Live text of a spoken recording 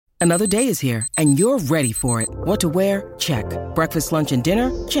Another day is here, and you're ready for it. What to wear? Check. Breakfast, lunch, and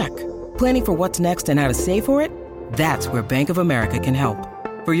dinner? Check. Planning for what's next and how to save for it? That's where Bank of America can help.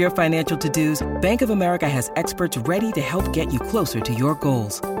 For your financial to-dos, Bank of America has experts ready to help get you closer to your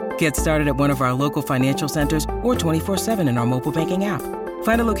goals. Get started at one of our local financial centers or 24/7 in our mobile banking app.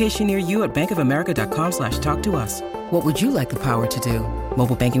 Find a location near you at bankofamerica.com/talktous. What would you like the power to do?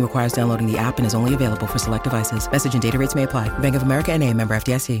 Mobile banking requires downloading the app and is only available for select devices. Message and data rates may apply. Bank of America N.A., member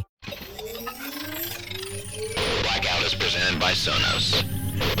FDIC. Blackout is presented by Sonos.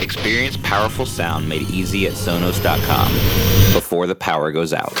 Experience powerful sound made easy at Sonos.com before the power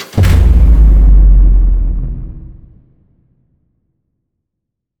goes out.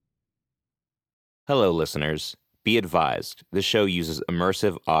 Hello, listeners. Be advised, this show uses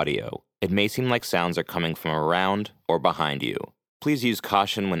immersive audio. It may seem like sounds are coming from around or behind you. Please use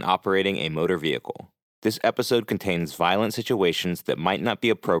caution when operating a motor vehicle. This episode contains violent situations that might not be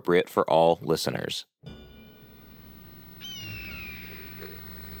appropriate for all listeners.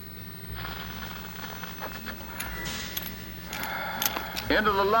 End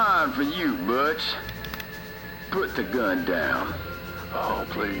of the line for you, Butch. Put the gun down. Oh,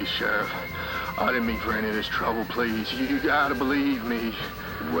 please, Sheriff. I didn't mean for any of this trouble, please. You gotta believe me.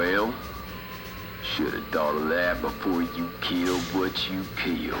 Well, should have thought of that before you killed what you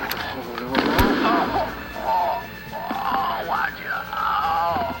killed. Watch it.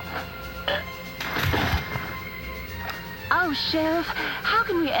 Oh, Sheriff, how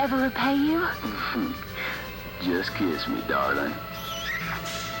can we ever repay you? Just kiss me, darling.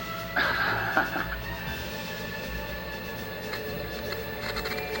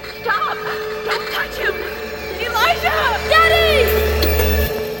 Stop! Don't touch him! Elijah! Daddy!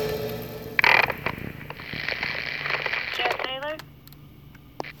 Sheriff Taylor?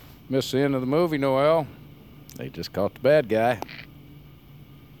 Missed the end of the movie, Noel. They just caught the bad guy.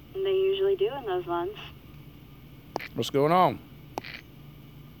 They usually do in those ones. What's going on?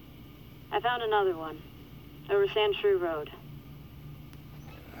 I found another one. Over Sandshrew Road.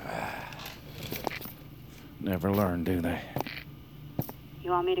 Never learn, do they?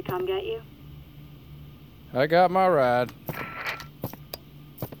 You want me to come get you? I got my ride.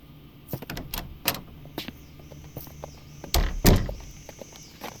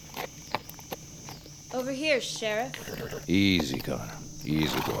 Over here, Sheriff. Easy, Connor.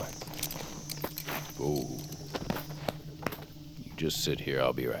 Easy, boy. Oh. You just sit here.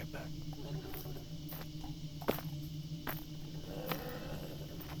 I'll be right back.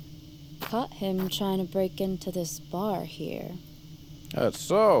 Caught him trying to break into this bar here. That's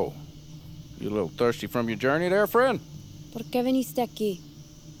so. You a little thirsty from your journey there, friend? ¿Por qué viniste aquí?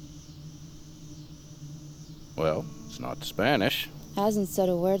 Well, it's not Spanish. Hasn't said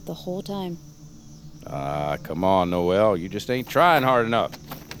a word the whole time. Ah, come on, Noel. You just ain't trying hard enough.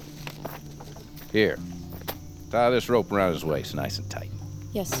 Here. Tie this rope around his waist nice and tight.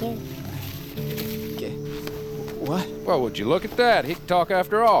 Yes, sir. What? Well, would you look at that? He can talk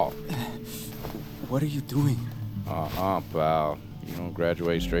after all. What are you doing? Pal. You don't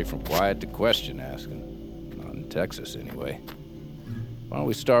graduate straight from quiet to question asking. Not in Texas, anyway. Why don't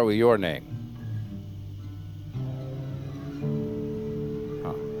we start with your name?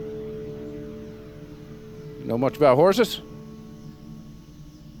 Huh. You know much about horses?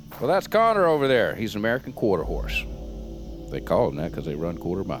 Well, that's Connor over there. He's an American quarter horse. They call him that because they run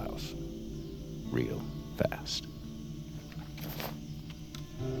quarter miles. Real fast.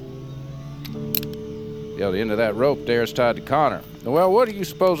 Yeah, the end of that rope there is tied to Connor. Well, what do you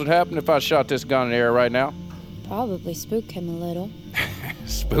suppose would happen if I shot this gun in the air right now? Probably spook him a little.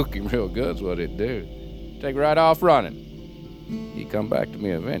 Spook him real good's what it'd do. Take right off running. He come back to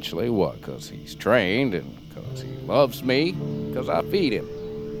me eventually. What? Because he's trained and because he loves me? Because I feed him.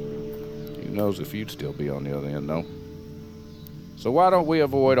 Who knows if you'd still be on the other end, though. So why don't we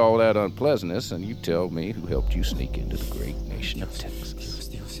avoid all that unpleasantness and you tell me who helped you sneak into the great nation of Texas?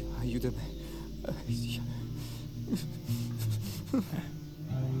 Dios, ayúdame.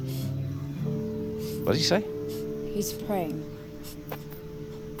 What did he say? He's praying.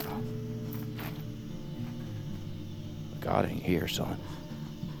 God ain't here, son.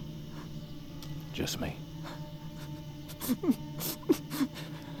 Just me.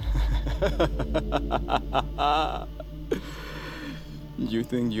 You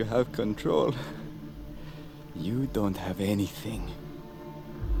think you have control? You don't have anything.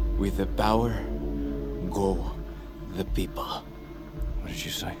 With the power, go the people. What did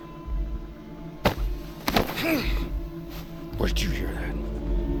you say? Where did you hear that?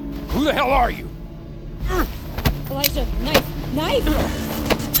 Who the hell are you? Elijah, knife! Knife!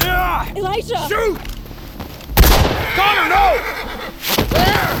 Elijah! Shoot! Connor, no!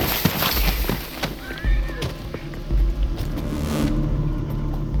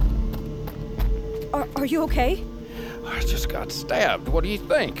 you okay? I just got stabbed. What do you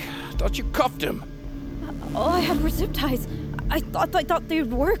think? I thought you cuffed him. All I had were zip ties. I thought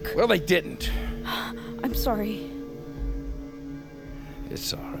they'd work. Well, they didn't. I'm sorry.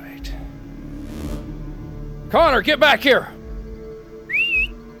 It's all right. Connor, get back here!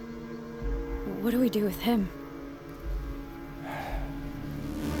 What do we do with him?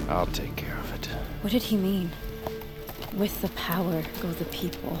 I'll take care of it. What did he mean? With the power go the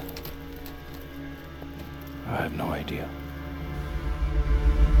people. I have no idea.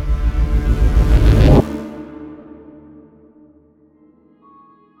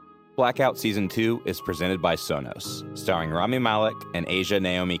 Blackout Season 2 is presented by Sonos, starring Rami Malek and Asia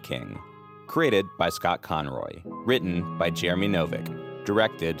Naomi King. Created by Scott Conroy. Written by Jeremy Novick.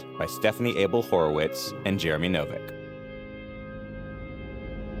 Directed by Stephanie Abel Horowitz and Jeremy Novick.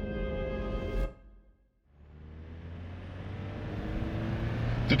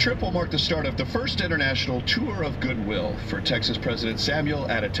 The trip will mark the start of the first international tour of goodwill for Texas President Samuel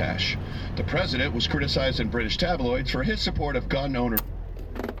Attatash. The president was criticized in British tabloids for his support of gun owners.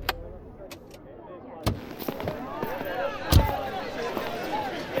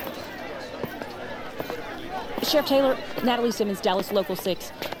 Sheriff Taylor, Natalie Simmons, Dallas Local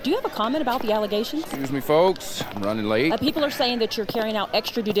 6. Do you have a comment about the allegations? Excuse me, folks. I'm running late. People are saying that you're carrying out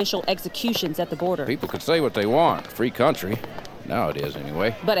extrajudicial executions at the border. People can say what they want. Free country. Now it is,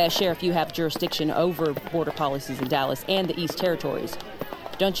 anyway. But as sheriff, you have jurisdiction over border policies in Dallas and the East Territories.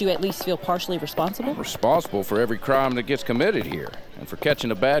 Don't you at least feel partially responsible? I'm responsible for every crime that gets committed here, and for catching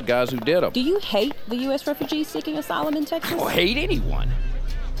the bad guys who did them. Do you hate the U.S. refugees seeking asylum in Texas? I don't hate anyone.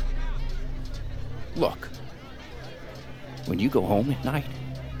 Look, when you go home at night,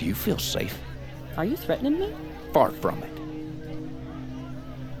 do you feel safe? Are you threatening me? Far from it.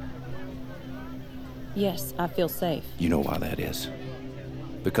 Yes, I feel safe. You know why that is?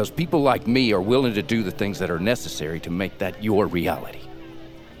 Because people like me are willing to do the things that are necessary to make that your reality.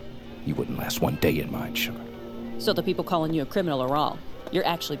 You wouldn't last one day in mine, sugar. So the people calling you a criminal are wrong. You're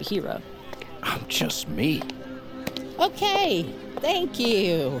actually the hero. I'm just me. Okay, thank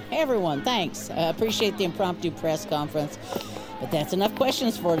you. Everyone, thanks. I appreciate the impromptu press conference. But that's enough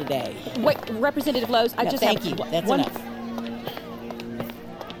questions for today. Wait, Representative Lowe's, I just thank have... you, that's enough.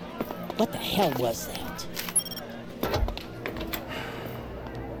 What the hell was that?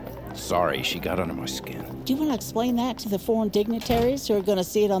 Sorry, she got under my skin. Do you want to explain that to the foreign dignitaries who are going to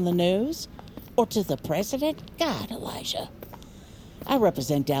see it on the news? Or to the president? God, Elijah. I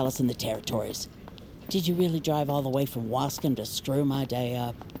represent Dallas and the territories. Did you really drive all the way from Wascom to screw my day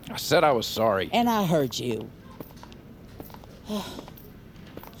up? I said I was sorry. And I heard you.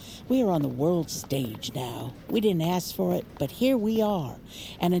 We are on the world stage now. We didn't ask for it, but here we are.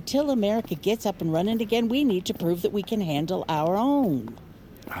 And until America gets up and running again, we need to prove that we can handle our own.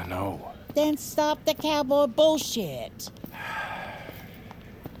 I know. Then stop the cowboy bullshit.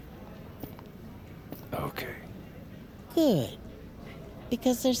 Okay. Good.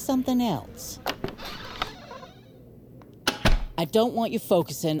 Because there's something else. I don't want you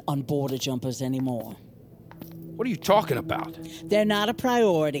focusing on border jumpers anymore. What are you talking about? They're not a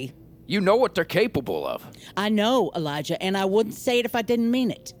priority. You know what they're capable of. I know, Elijah, and I wouldn't say it if I didn't mean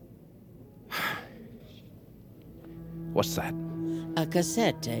it. What's that? A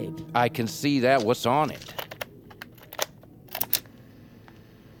cassette tape. I can see that. What's on it?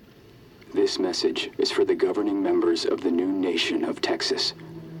 This message is for the governing members of the new nation of Texas.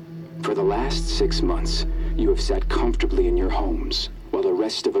 For the last 6 months, you have sat comfortably in your homes while the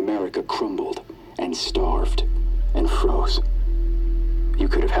rest of America crumbled and starved and froze. You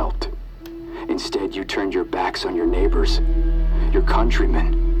could have helped. Instead, you turned your backs on your neighbors, your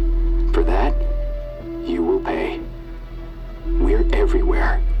countrymen. For that, you will pay. We're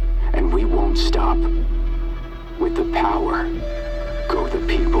everywhere, and we won't stop. With the power, go the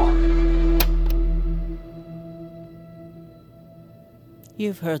people.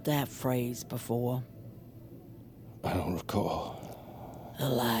 You've heard that phrase before. I don't recall.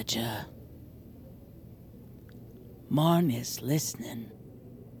 Elijah. Marn is listening.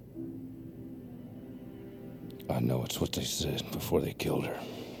 I know it's what they said before they killed her.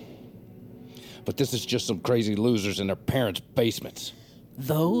 But this is just some crazy losers in their parents' basements.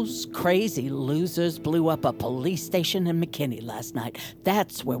 Those crazy losers blew up a police station in McKinney last night.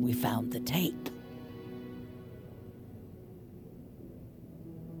 That's where we found the tape.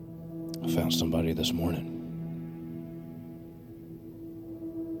 I found somebody this morning.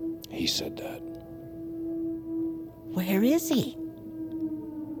 He said that. Where is he?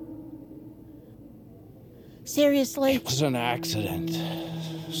 Seriously? It was an accident.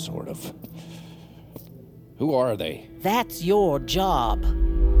 Sort of. Who are they? That's your job.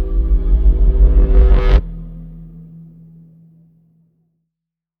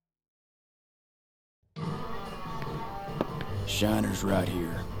 Shiner's right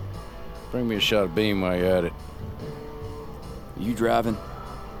here. Bring me a shot of beam while you're at it. You driving?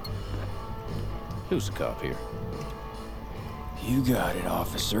 Who's the cop here? You got it,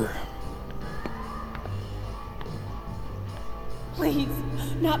 officer. Please,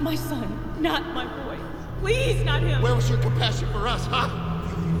 not my son, not my boy. Please, not him. Where was your compassion for us, huh?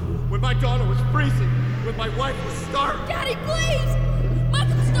 When my daughter was freezing, when my wife was starved. Daddy, please!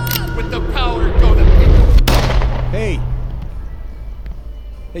 Michael, stop! With the power to go to people. Hey,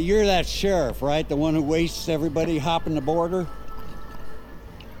 you're that sheriff, right? The one who wastes everybody hopping the border?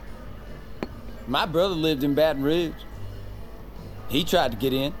 My brother lived in Baton Rouge. He tried to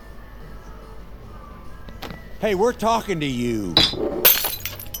get in. Hey, we're talking to you.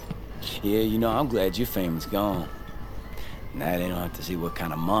 Yeah, you know, I'm glad your family's gone. Now they don't have to see what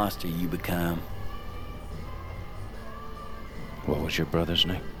kind of monster you become. What was your brother's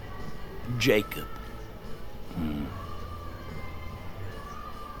name? Jacob.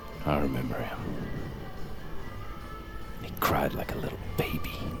 I remember him. He cried like a little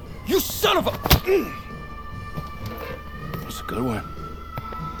baby. You son of a... That's a good one.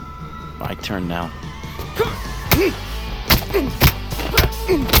 My turn now.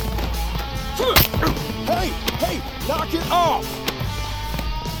 Hey, knock it off!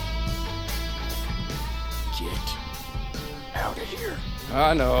 Get out of here.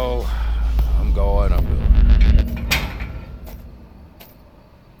 I know. I'm going.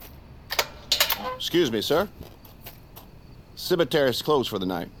 Excuse me, sir. Cemetery's closed for the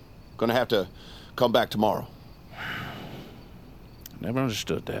night. Gonna have to come back tomorrow. Never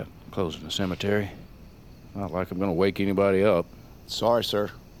understood that. Closing the cemetery. Not like I'm gonna wake anybody up. Sorry,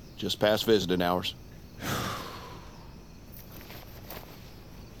 sir. Just past visiting hours.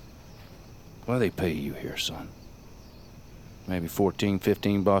 What do they pay you here, son? Maybe 14,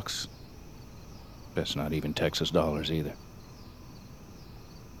 15 bucks? That's not even Texas dollars either.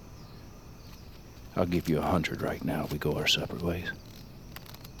 I'll give you 100 right now. We go our separate ways.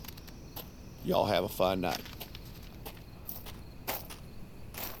 Y'all have a fine night.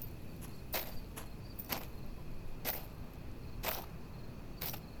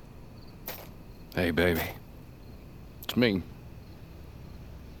 Hey, baby. It's me.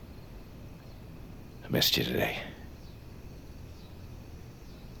 I missed you today.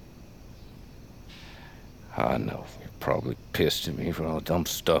 I know you're probably pissed at me for all the dumb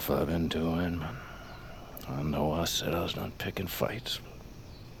stuff I've been doing. I know I said I was done picking fights.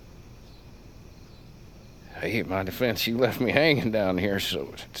 Hey, in my defense, you left me hanging down here, so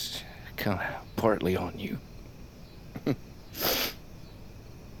it's kind of partly on you.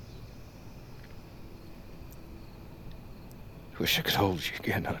 Wish I could hold you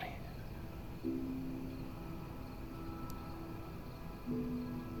again, honey.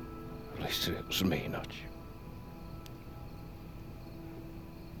 At least it was me, not you.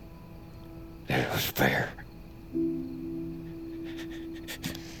 It was fair.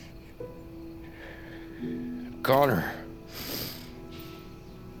 Connor,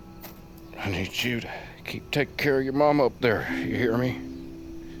 I need you to keep taking care of your mom up there. You hear me?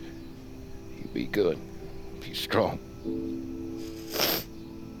 You be good. Be strong.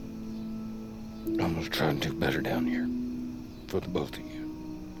 I'm gonna try and do better down here for the both of you.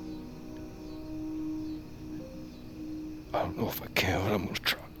 I don't know if I can, but I'm gonna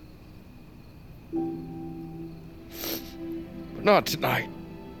try. But not tonight.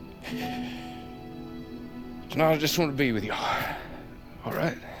 Tonight I just want to be with y'all. All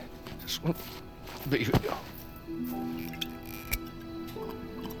right? Just want to be with y'all.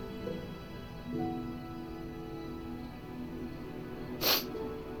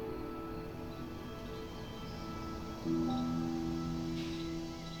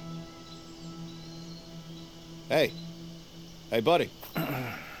 Hey, buddy.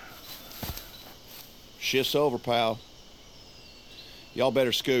 Shift's over, pal. Y'all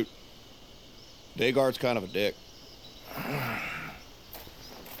better scoot. Dagard's kind of a dick.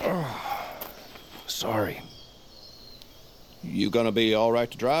 Sorry. You gonna be all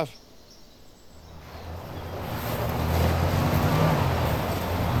right to drive?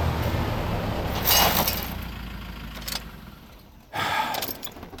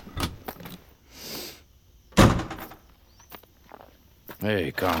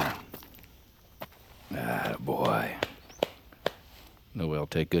 Hey, Connor. Boy. Know I'll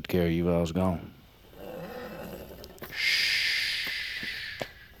take good care of you while I was gone. Shh.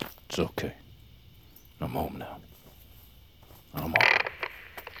 It's okay. I'm home now. I'm home.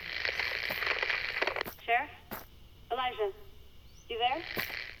 Sheriff? Elijah, you there?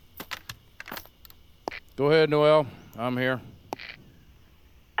 Go ahead, Noelle. I'm here.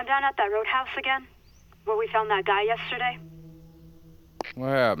 I'm down at that roadhouse again, where we found that guy yesterday. What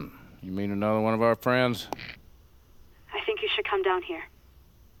happened? You mean another one of our friends? I think you should come down here.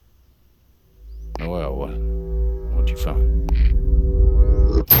 Well, what'd you find?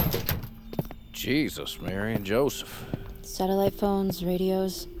 Jesus, Mary and Joseph. Satellite phones,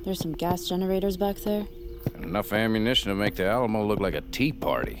 radios. There's some gas generators back there. Enough ammunition to make the Alamo look like a tea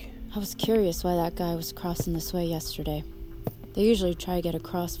party. I was curious why that guy was crossing this way yesterday. They usually try to get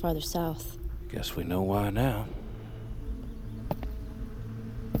across farther south. Guess we know why now.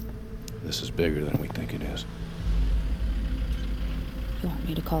 This is bigger than we think it is. You want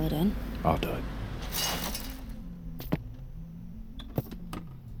me to call it in? I'll do it.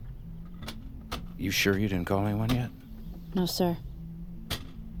 You sure you didn't call anyone yet? No, sir.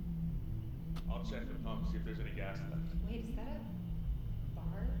 I'll check the pump, see if there's any gas left. Wait, is that a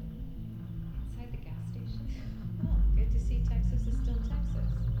bar outside the gas station? Oh, good to see Texas is still Texas.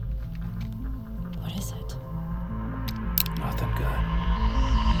 What is it? Nothing good.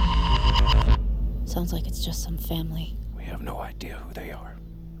 Sounds like it's just some family. We have no idea who they are.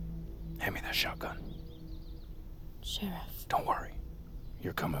 Hand me that shotgun. Sheriff. Don't worry.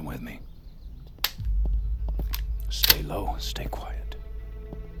 You're coming with me. Stay low, stay quiet.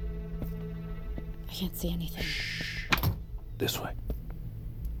 I can't see anything. Shh. This way.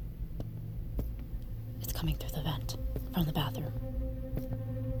 It's coming through the vent from the bathroom.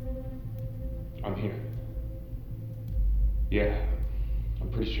 I'm here. Yeah, I'm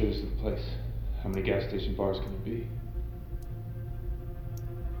pretty sure this is the place. How many gas station bars can it be?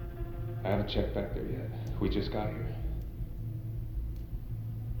 I haven't checked back there yet. We just got here.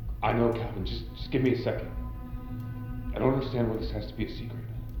 I know, Calvin. Just give me a second. I don't understand why this has to be a secret.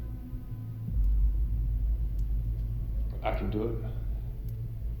 I can do it.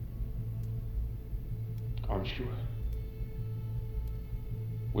 I'm sure.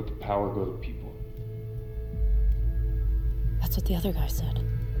 With the power go the people. That's what the other guy said.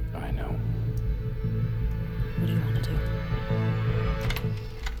 I know. What do you want to do?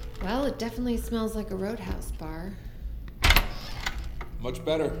 Well, it definitely smells like a roadhouse bar. Much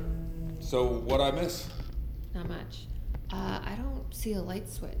better. So, what'd I miss? Not much. I don't see a light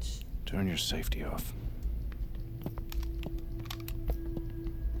switch. Turn your safety off.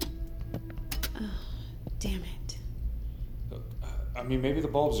 Oh, damn it. I mean, maybe the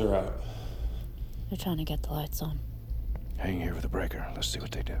bulbs are out. They're trying to get the lights on. Hang here with the breaker. Let's see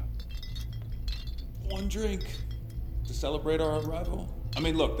what they do. One drink to celebrate our arrival. I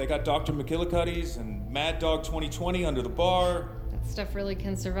mean, look, they got Dr. McGillicuddy's and Mad Dog 2020 under the bar. That stuff really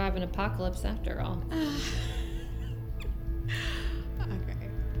can survive an apocalypse after all. Okay.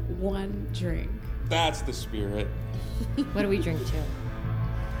 One drink. That's the spirit. What do we drink to?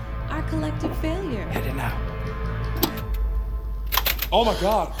 Our collective failure. Heading out. Oh my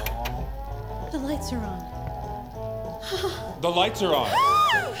God. The lights are on. The lights are on.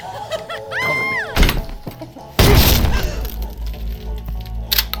 Cover me.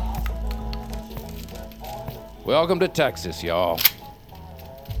 Welcome to Texas, y'all.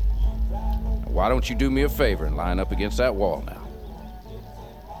 Why don't you do me a favor and line up against that wall now?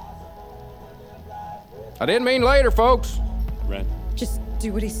 I didn't mean later, folks. Ren. Just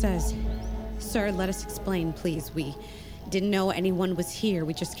do what he says. Sir, let us explain, please. We didn't know anyone was here.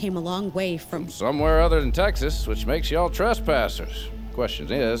 We just came a long way from somewhere other than Texas, which makes y'all trespassers.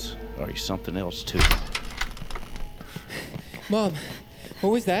 Question is, are you something else too? Mom, what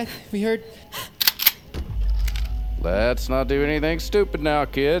was that? We heard... Let's not do anything stupid now,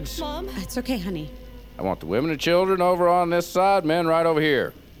 kids. Mom? It's okay, honey. I want the women and children over on this side, men right over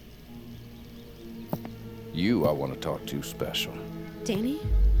here. You I want to talk to special. Danny?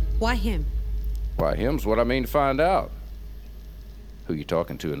 Why him? Why him's what I mean to find out. Who you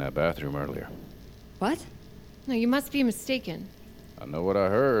talking to in that bathroom earlier? What? No, you must be mistaken. I know what I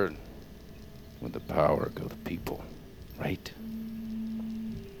heard. With the power go the people, right?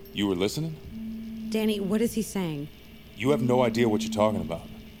 You were listening? Danny, what is he saying? You have no idea what you're talking about.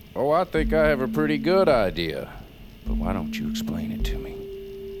 Oh, I think I have a pretty good idea. But why don't you explain it to me?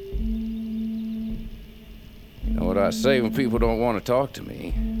 You know what I say when people don't want to talk to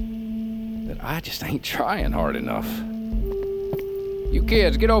me? That I just ain't trying hard enough. You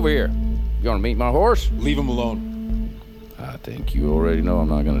kids, get over here. You gonna meet my horse? Leave him alone. I think you already know I'm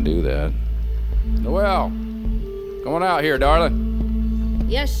not gonna do that. Noelle, come on out here, darling.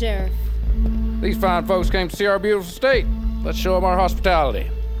 Yes, Sheriff. These fine folks came to see our beautiful state. Let's show them our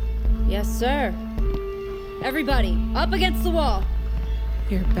hospitality. Yes, sir. Everybody, up against the wall.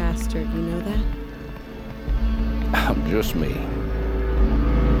 You're a bastard, you know that? I'm just me.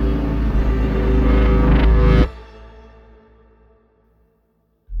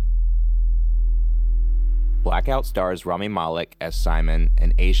 Black Blackout stars Rami Malek as Simon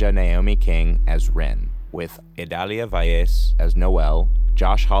and Asia Naomi King as Ren, with Idalia Valles as Noelle,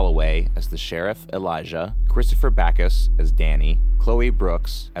 Josh Holloway as the Sheriff Elijah, Christopher Backus as Danny, Chloe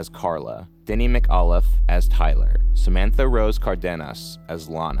Brooks as Carla, Denny McAuliffe as Tyler, Samantha Rose Cardenas as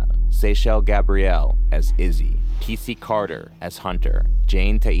Lana, Seychelle Gabrielle as Izzy, PC Carter as Hunter,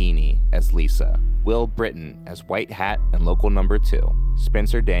 Jane Taini as Lisa, Will Britton as White Hat and Local Number 2,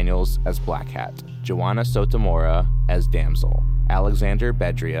 Spencer Daniels as Black Hat, Joanna Sotomora as Damsel, Alexander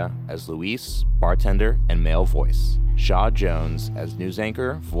Bedria as Luis, bartender and male voice, Shaw Jones as news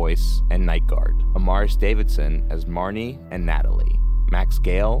anchor, voice, and night guard, Amaris Davidson as Marnie and Natalie, Max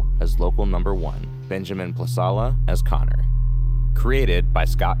Gale as Local Number 1, Benjamin Plasala as Connor. Created by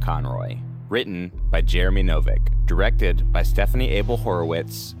Scott Conroy. Written by Jeremy Novick. Directed by Stephanie Abel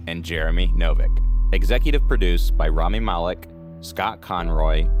Horowitz and Jeremy Novick. Executive produced by Rami Malek, Scott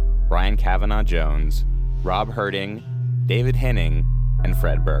Conroy, Brian Kavanaugh Jones, Rob Herding, David Henning, and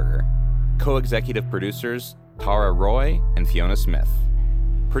Fred Berger. Co-executive producers Tara Roy and Fiona Smith.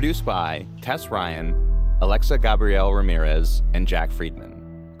 Produced by Tess Ryan, Alexa Gabrielle Ramirez, and Jack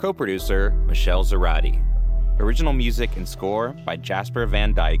Friedman. Co-producer Michelle Zarati. Original music and score by Jasper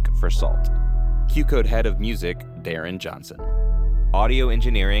Van Dyke for Salt. Q-Code Head of Music, Darren Johnson. Audio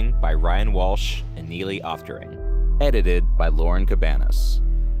engineering by Ryan Walsh and Neely Oftering. Edited by Lauren Cabanas.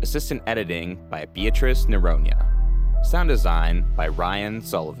 Assistant editing by Beatrice Neronia. Sound design by Ryan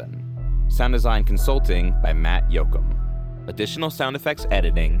Sullivan. Sound design consulting by Matt Yoakum. Additional sound effects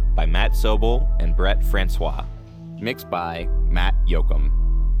editing by Matt Sobel and Brett Francois. Mixed by Matt Yoakum.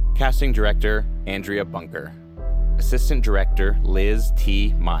 Casting director, Andrea Bunker. Assistant director, Liz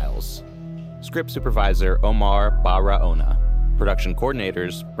T. Miles. Script supervisor, Omar Barraona. Production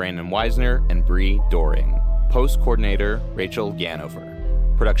coordinators, Brandon Weisner and Bree Doring. Post coordinator, Rachel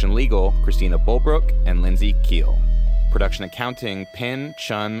Yanover. Production legal, Christina Bulbrook and Lindsay Keel. Production accounting, Pin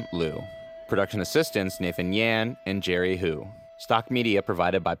Chun Liu. Production assistants, Nathan Yan and Jerry Hu. Stock media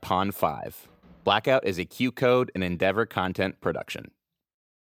provided by Pond 5. Blackout is a Q-Code and Endeavor content production.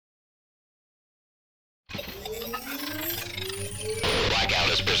 Blackout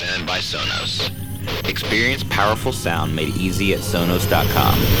is presented by Sonos. Experience powerful sound made easy at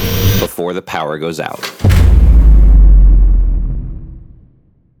Sonos.com before the power goes out.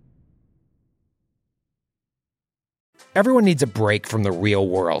 Everyone needs a break from the real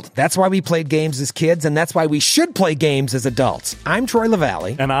world. That's why we played games as kids, and that's why we should play games as adults. I'm Troy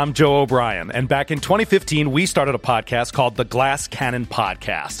LaValle. And I'm Joe O'Brien. And back in 2015, we started a podcast called The Glass Cannon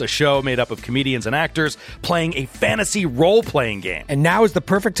Podcast, a show made up of comedians and actors playing a fantasy role-playing game. And now is the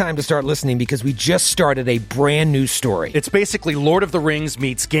perfect time to start listening because we just started a brand new story. It's basically Lord of the Rings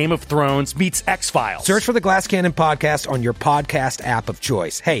meets Game of Thrones meets X-Files. Search for The Glass Cannon Podcast on your podcast app of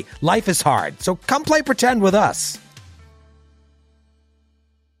choice. Hey, life is hard, so come play pretend with us.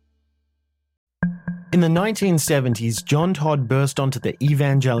 In the 1970s, John Todd burst onto the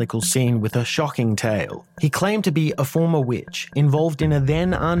evangelical scene with a shocking tale. He claimed to be a former witch, involved in a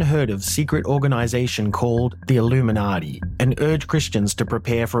then unheard-of secret organization called the Illuminati, and urged Christians to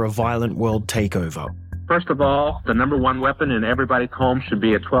prepare for a violent world takeover. First of all, the number one weapon in everybody's home should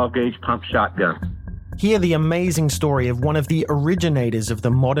be a 12-gauge pump shotgun. Hear the amazing story of one of the originators of the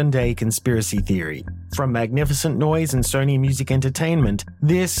modern-day conspiracy theory. From Magnificent Noise and Sony Music Entertainment,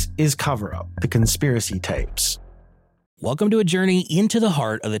 this is Cover Up, the Conspiracy Tapes. Welcome to a journey into the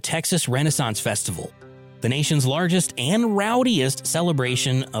heart of the Texas Renaissance Festival, the nation's largest and rowdiest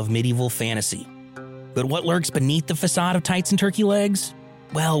celebration of medieval fantasy. But what lurks beneath the facade of tights and turkey legs?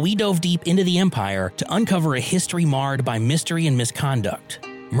 Well, we dove deep into the empire to uncover a history marred by mystery and misconduct.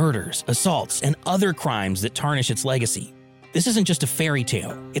 Murders, assaults, and other crimes that tarnish its legacy. This isn't just a fairy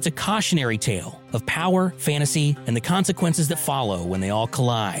tale, it's a cautionary tale of power, fantasy, and the consequences that follow when they all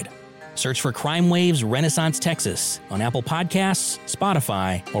collide. Search for Crime Waves Renaissance Texas on Apple Podcasts,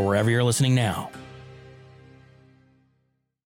 Spotify, or wherever you're listening now.